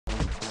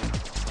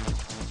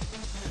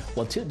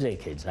Well, 2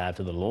 decades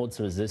after the Lord's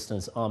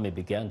Resistance Army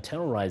began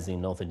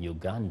terrorizing northern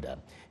Uganda,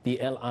 the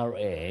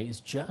LRA is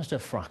just a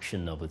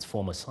fraction of its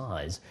former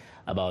size,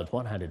 about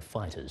 100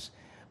 fighters.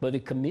 But the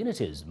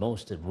communities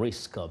most at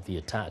risk of the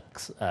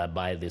attacks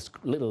by this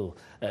group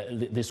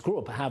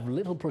have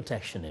little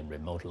protection in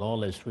remote,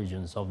 lawless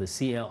regions of the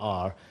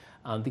CAR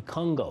and the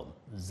Congo.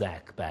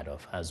 Zach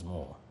Badoff has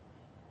more.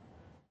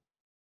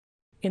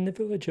 In the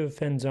village of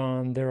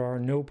Fenzan, there are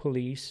no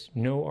police,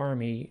 no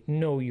army,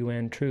 no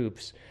UN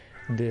troops.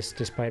 This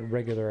despite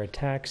regular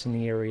attacks in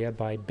the area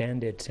by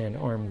bandits and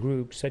armed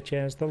groups such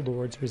as the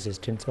Lord's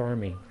Resistance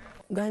Army.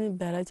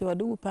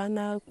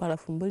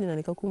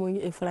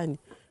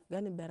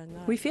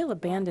 We feel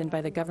abandoned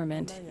by the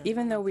government.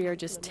 Even though we are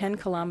just 10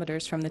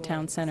 kilometers from the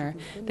town center,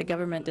 the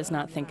government does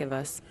not think of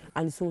us.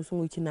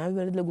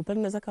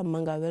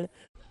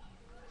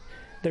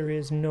 There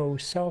is no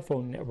cell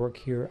phone network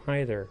here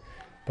either,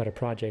 but a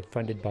project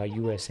funded by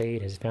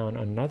USAID has found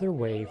another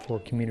way for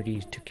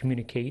communities to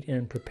communicate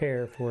and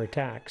prepare for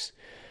attacks.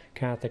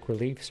 Catholic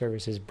Relief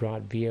Services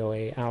brought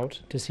VOA out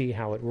to see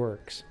how it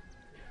works.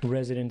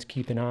 Residents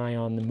keep an eye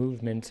on the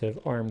movements of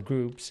armed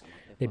groups.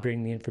 They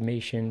bring the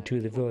information to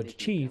the village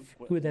chief,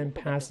 who then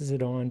passes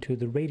it on to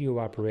the radio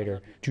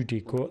operator,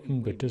 Judiko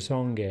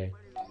Mbutusonge.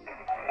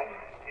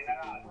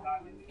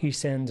 He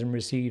sends and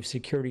receives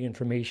security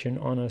information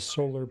on a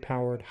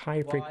solar-powered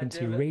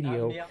high-frequency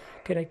radio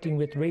connecting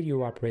with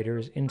radio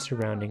operators in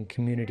surrounding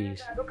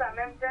communities.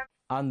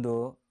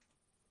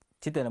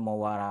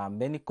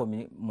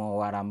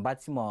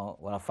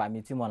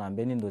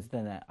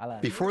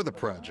 Before the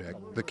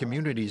project, the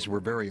communities were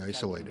very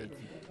isolated.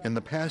 In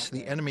the past,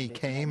 the enemy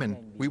came and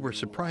we were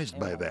surprised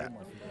by that.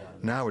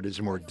 Now it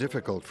is more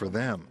difficult for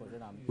them.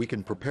 We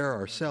can prepare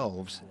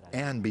ourselves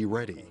and be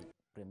ready.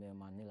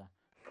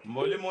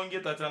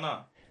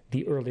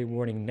 The Early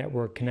Warning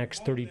Network connects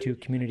 32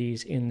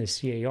 communities in the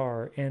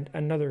CAR and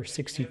another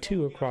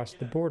 62 across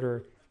the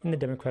border in the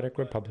Democratic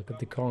Republic of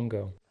the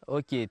Congo.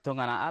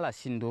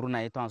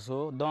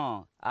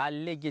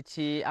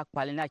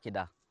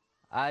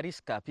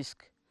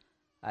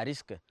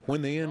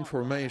 When the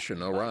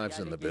information arrives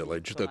in the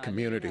village, the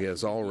community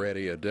has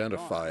already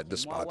identified the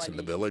spots in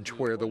the village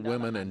where the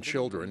women and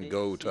children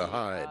go to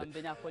hide.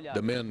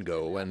 The men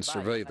go and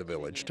survey the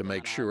village to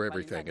make sure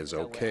everything is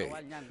okay.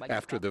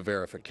 After the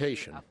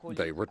verification,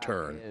 they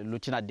return.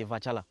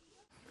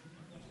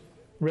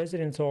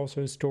 Residents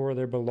also store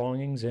their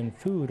belongings and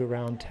food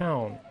around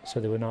town so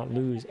they would not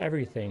lose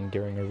everything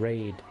during a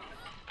raid.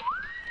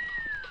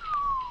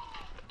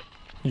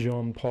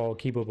 Jean-Paul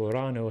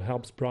Kiboborano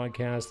helps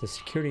broadcast the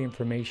security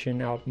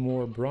information out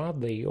more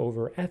broadly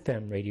over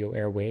FM radio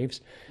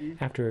airwaves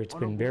after it's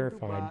been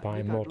verified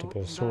by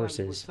multiple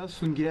sources. It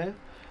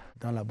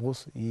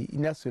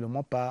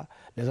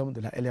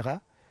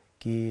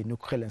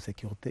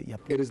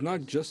is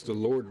not just the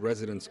Lord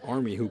Residence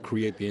Army who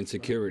create the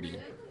insecurity.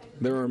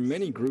 There are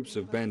many groups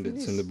of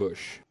bandits in the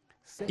bush.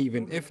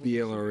 Even if the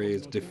LRA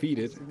is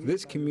defeated,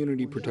 this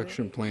community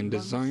protection plan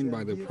designed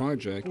by the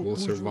project will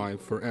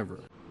survive forever.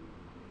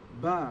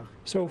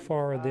 So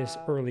far, this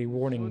early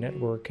warning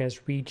network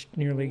has reached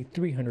nearly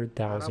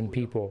 300,000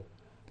 people.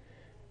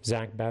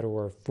 Zach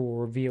Badoff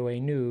for VOA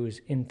News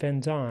in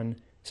Fenzan,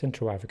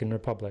 Central African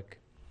Republic.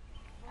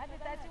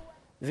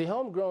 The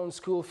Homegrown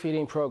School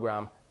Feeding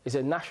Program is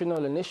a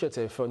national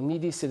initiative for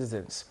needy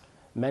citizens.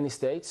 Many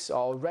states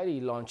are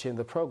already launching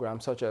the program,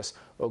 such as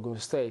Ogun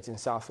State in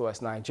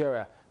southwest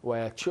Nigeria,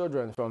 where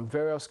children from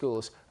various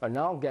schools are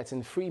now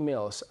getting free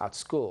meals at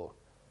school.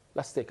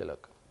 Let's take a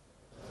look.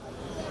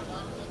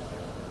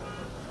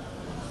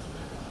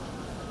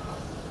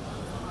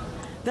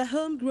 The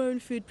Homegrown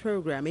Food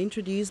Program,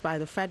 introduced by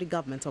the federal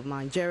government of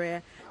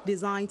Nigeria,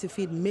 designed to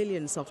feed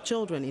millions of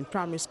children in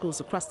primary schools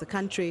across the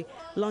country,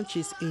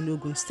 launches in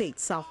Ogun State,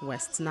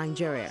 southwest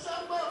Nigeria.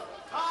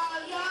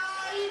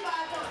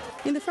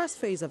 In the first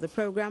phase of the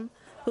program,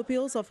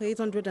 pupils of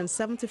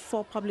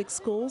 874 public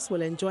schools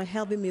will enjoy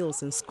healthy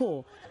meals in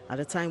school at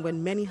a time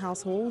when many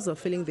households are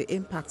feeling the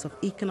impact of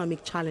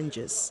economic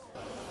challenges.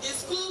 The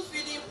school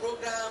feeding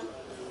program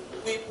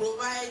will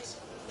provide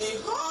a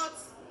hot,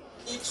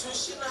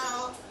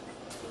 nutritional,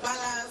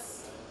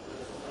 balanced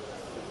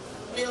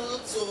meal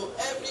to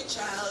every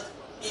child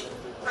in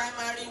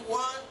primary 1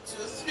 to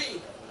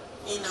 3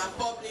 in our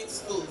public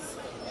schools,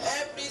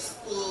 every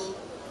school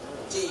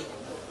day.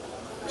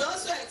 We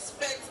also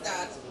expect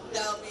that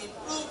there will be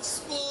improved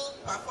school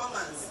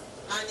performance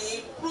and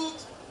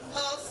improved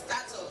health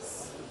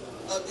status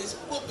of these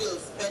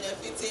pupils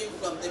benefiting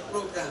from the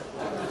program.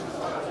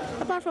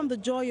 Apart from the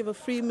joy of a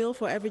free meal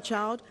for every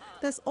child,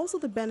 there's also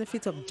the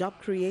benefit of job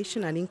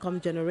creation and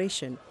income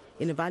generation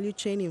in a value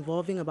chain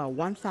involving about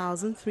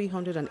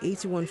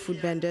 1,381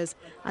 food vendors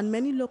and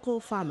many local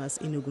farmers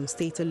in Ogun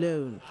State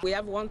alone. We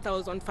have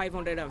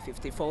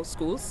 1,554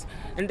 schools,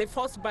 and the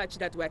first batch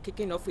that we're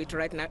kicking off with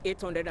right now,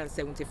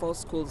 874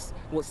 schools,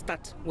 will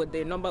start with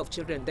the number of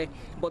children there,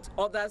 but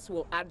others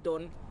will add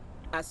on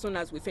as soon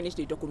as we finish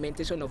the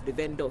documentation of the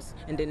vendors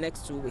in the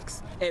next 2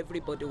 weeks.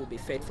 Everybody will be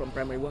fed from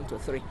primary 1 to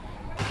 3.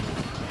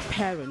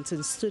 Parents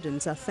and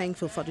students are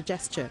thankful for the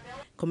gesture,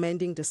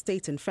 commending the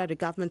state and federal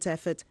government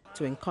effort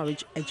to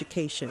encourage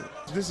education.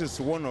 This is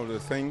one of the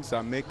things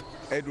that make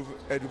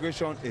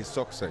education a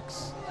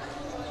success.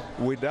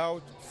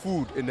 Without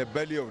food in the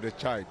belly of the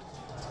child,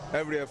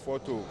 every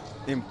effort to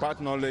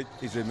impart knowledge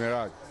is a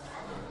mirage.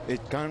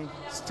 It can't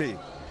stay,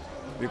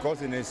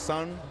 because in a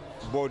sound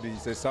body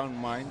is a sound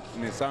mind,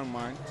 in a sound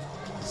mind,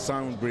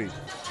 sound brain.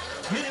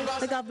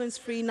 The government's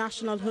free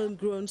national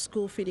homegrown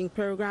school feeding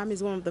program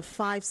is one of the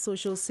 5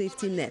 social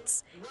safety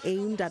nets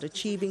aimed at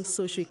achieving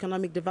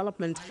socio-economic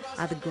development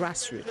at the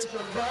grassroots.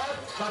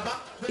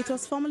 It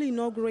was formally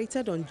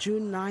inaugurated on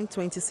June 9,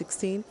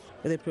 2016,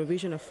 with a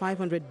provision of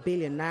 500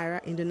 billion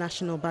naira in the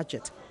national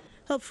budget.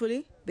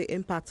 Hopefully, the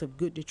impact of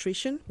good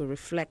nutrition will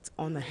reflect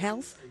on the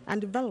health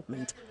and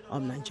development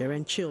of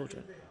Nigerian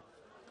children.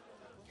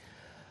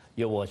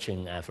 You're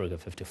watching Africa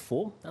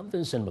 54. I'm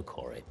Vincent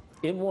McCory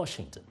in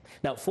Washington.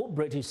 Now, 4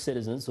 British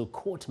citizens who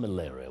caught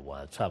malaria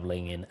while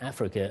traveling in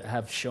Africa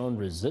have shown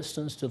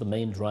resistance to the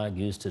main drug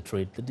used to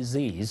treat the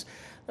disease.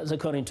 That's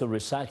according to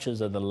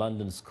researchers at the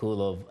London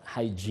School of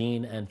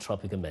Hygiene and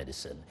Tropical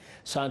Medicine.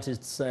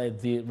 Scientists say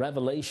the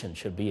revelation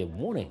should be a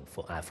warning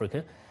for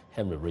Africa.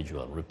 Henry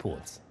Ridgewell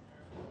reports.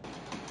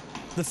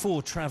 The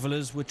 4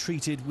 travellers were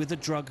treated with a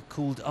drug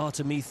called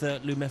Artemether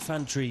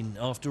lumefantrine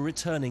after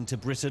returning to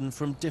Britain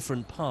from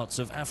different parts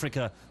of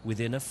Africa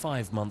within a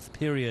 5-month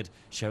period,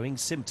 showing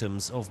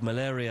symptoms of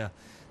malaria.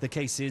 The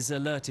cases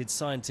alerted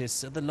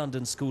scientists at the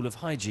London School of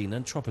Hygiene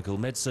and Tropical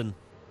Medicine.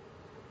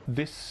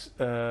 This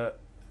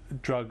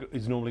drug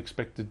is normally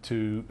expected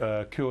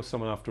to cure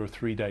someone after a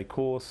 3-day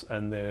course,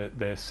 and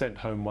they're sent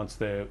home once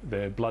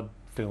their blood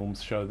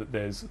films show that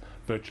there's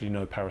virtually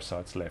no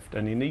parasites left.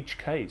 And in each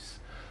case,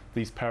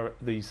 these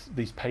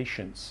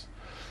patients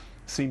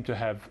seem to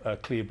have a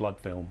clear blood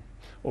film,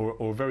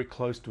 or very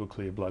close to a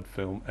clear blood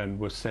film, and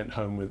were sent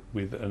home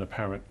with an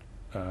apparent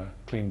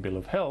clean bill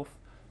of health,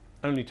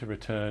 only to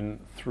return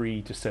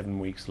 3 to 7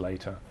 weeks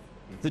later.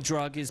 The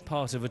drug is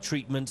part of a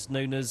treatment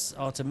known as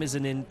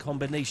artemisinin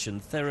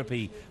combination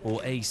therapy,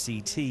 or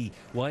ACT,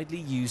 widely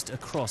used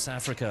across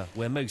Africa,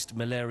 where most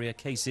malaria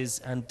cases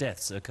and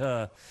deaths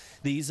occur.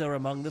 These are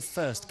among the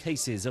first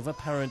cases of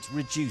apparent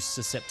reduced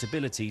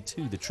susceptibility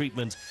to the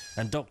treatment,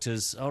 and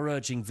doctors are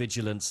urging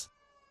vigilance.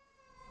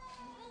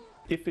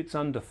 If it's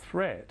under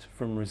threat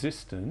from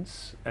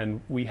resistance,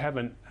 and we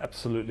haven't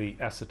absolutely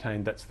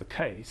ascertained that's the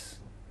case,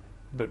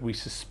 but we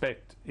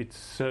suspect it's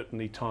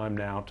certainly time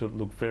now to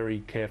look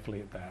very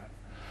carefully at that.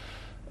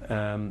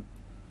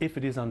 If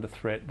it is under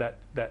threat, that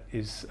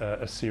is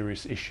a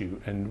serious issue,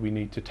 and we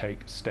need to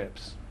take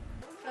steps.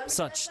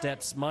 Such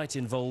steps might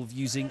involve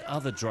using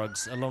other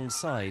drugs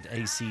alongside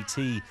ACT,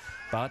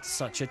 but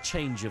such a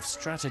change of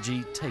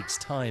strategy takes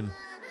time.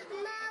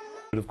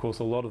 But of course,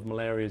 a lot of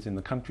malaria is in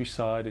the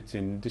countryside, it's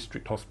in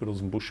district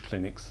hospitals and bush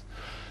clinics.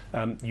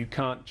 You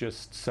can't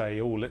just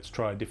say, oh, let's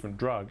try a different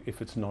drug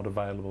if it's not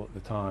available at the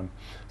time.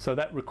 So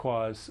that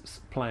requires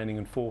planning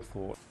and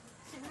forethought.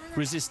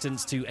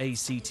 Resistance to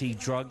ACT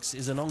drugs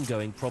is an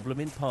ongoing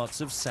problem in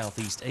parts of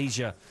Southeast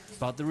Asia,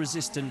 but the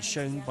resistance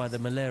shown by the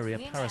malaria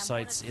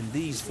parasites in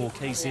these 4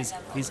 cases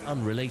is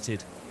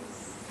unrelated.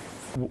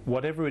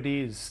 Whatever it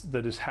is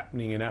that is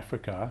happening in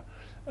Africa,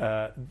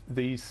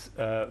 these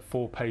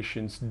 4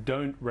 patients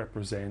don't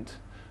represent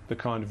the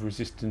kind of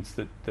resistance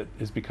that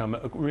has become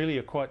really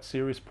a quite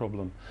serious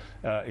problem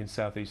in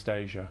Southeast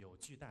Asia.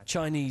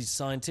 Chinese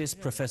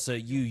scientist Professor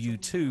Yu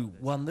Tu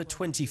won the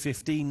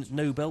 2015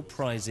 Nobel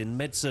Prize in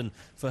Medicine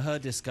for her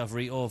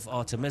discovery of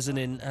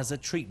artemisinin as a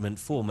treatment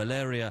for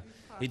malaria.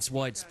 Its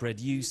widespread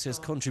use has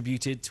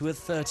contributed to a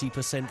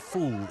 30%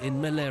 fall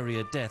in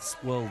malaria deaths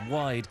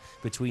worldwide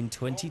between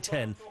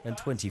 2010 and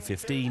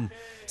 2015.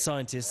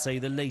 Scientists say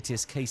the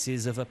latest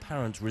cases of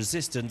apparent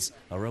resistance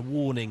are a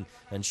warning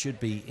and should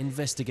be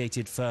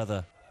investigated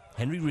further.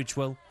 Henry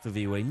Ridgewell for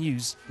VOA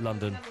News,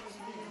 London.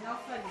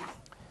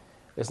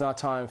 It's now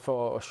time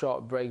for a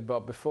short break,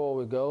 but before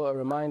we go, a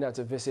reminder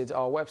to visit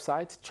our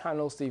website,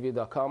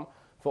 channelstv.com,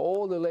 for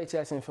all the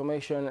latest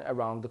information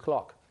around the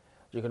clock.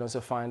 You can also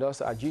find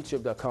us at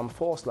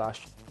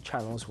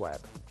youtube.com/channelsweb.